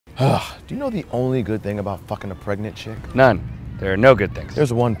Ugh, do you know the only good thing about fucking a pregnant chick? None. There are no good things.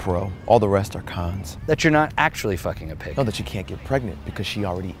 There's one pro. All the rest are cons. That you're not actually fucking a pig. No, that she can't get pregnant because she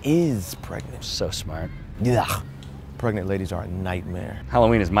already is pregnant. So smart. Ugh. Pregnant ladies are a nightmare.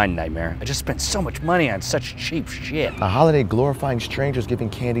 Halloween is my nightmare. I just spent so much money on such cheap shit. A holiday glorifying strangers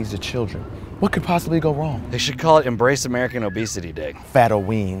giving candies to children. What could possibly go wrong? They should call it Embrace American Obesity Day.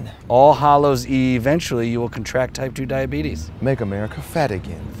 Dadholeaween. All Hallows Eve, eventually you will contract type 2 diabetes. Make America fat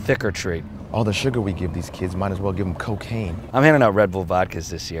again. Thicker treat. All the sugar we give these kids, might as well give them cocaine. I'm handing out Red Bull vodkas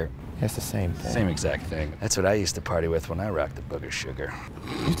this year. That's the same thing. Same exact thing. That's what I used to party with when I rocked the booger sugar.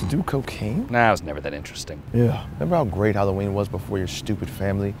 You used to do cocaine? Nah, it was never that interesting. Yeah. Remember how great Halloween was before your stupid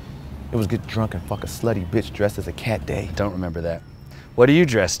family? It was get drunk and fuck a slutty bitch dressed as a cat day. I don't remember that. What are you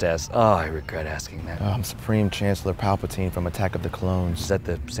dressed as? Oh, I regret asking that. I'm Supreme Chancellor Palpatine from Attack of the Clones. Is that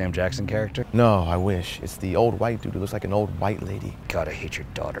the Sam Jackson character? No, I wish. It's the old white dude who looks like an old white lady. God, I hate your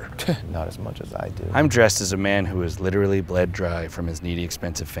daughter. Not as much as I do. I'm dressed as a man who is literally bled dry from his needy,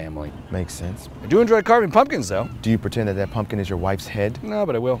 expensive family. Makes sense. I do enjoy carving pumpkins, though. Do you pretend that that pumpkin is your wife's head? No,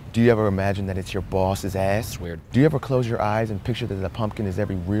 but I will. Do you ever imagine that it's your boss's ass? It's weird. Do you ever close your eyes and picture that the pumpkin is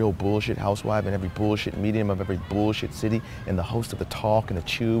every real bullshit housewife and every bullshit medium of every bullshit city and the host of the Talk and the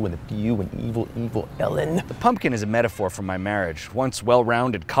Chew and the View and evil Ellen? The pumpkin is a metaphor for my marriage. Once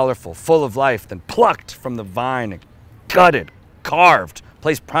well-rounded, colorful, full of life, then plucked from the vine, gutted, carved,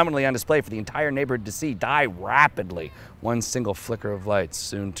 placed prominently on display for the entire neighborhood to see, die rapidly. One single flicker of light,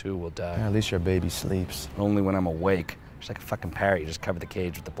 soon too will die. At least your baby sleeps. Only when I'm awake. She's like a fucking parrot. You just cover the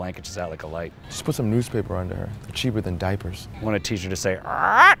cage with the blanket just out like a light. Just put some newspaper under her. They're cheaper than diapers. I want to teach her to say,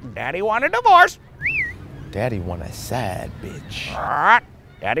 Daddy want a divorce. Daddy want a sad bitch.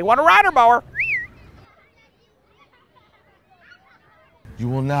 Daddy want a rider mower. You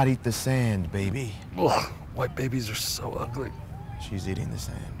will not eat the sand, baby. Ugh, white babies are so ugly. She's eating the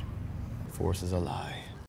sand. Force is a lie.